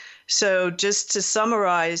 So just to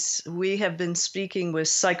summarize, we have been speaking with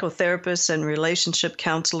psychotherapists and relationship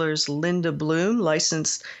counselors Linda Bloom,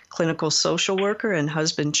 licensed clinical social worker, and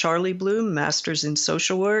husband Charlie Bloom, masters in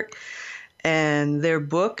social work, and their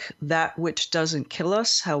book, That Which Doesn't Kill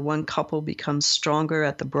Us, How One Couple Becomes Stronger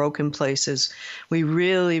at the Broken Places. We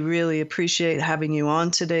really, really appreciate having you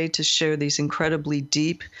on today to share these incredibly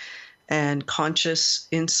deep and conscious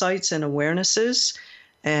insights and awarenesses.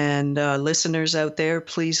 And listeners out there,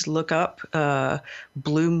 please look up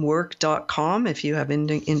bloomwork.com if you have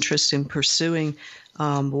interest in pursuing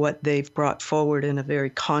what they've brought forward in a very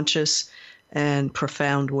conscious and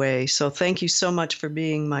profound way. So thank you so much for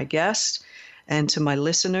being my guest. And to my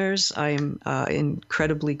listeners, I am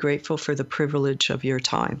incredibly grateful for the privilege of your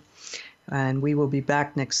time. And we will be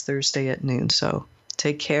back next Thursday at noon. So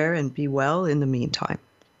take care and be well in the meantime.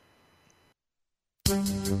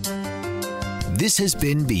 This has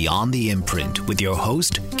been Beyond the Imprint with your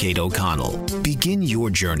host, Kate O'Connell. Begin your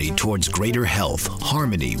journey towards greater health,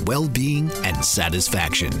 harmony, well-being, and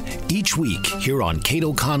satisfaction each week here on Kate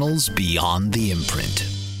O'Connell's Beyond the Imprint.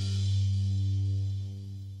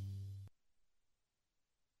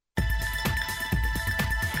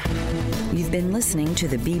 You've been listening to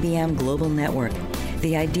the BBM Global Network.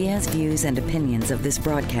 The ideas, views, and opinions of this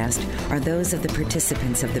broadcast are those of the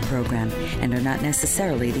participants of the program and are not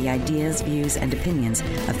necessarily the ideas, views, and opinions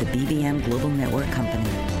of the BBM Global Network Company.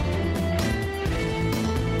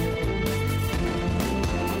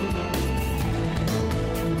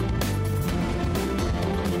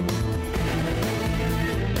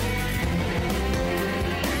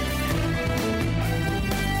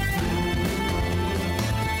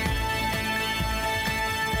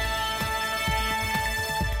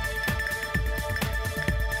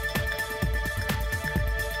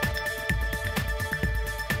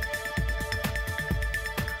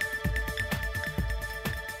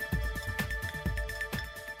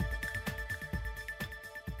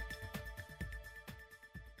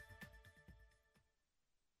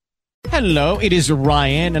 Hello, it is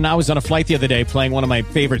Ryan, and I was on a flight the other day playing one of my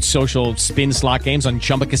favorite social spin slot games on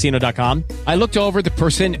ChumbaCasino.com. I looked over at the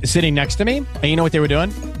person sitting next to me, and you know what they were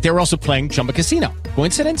doing? They were also playing Chumba Casino.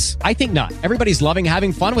 Coincidence? I think not. Everybody's loving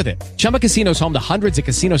having fun with it. Chumba Casino is home to hundreds of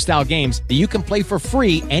casino-style games that you can play for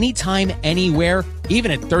free anytime, anywhere,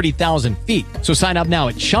 even at 30,000 feet. So sign up now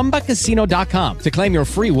at ChumbaCasino.com to claim your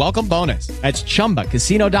free welcome bonus. That's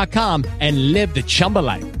ChumbaCasino.com and live the Chumba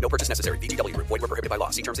life. No purchase necessary. VGW. Void where prohibited by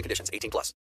law. See terms and conditions. 18+.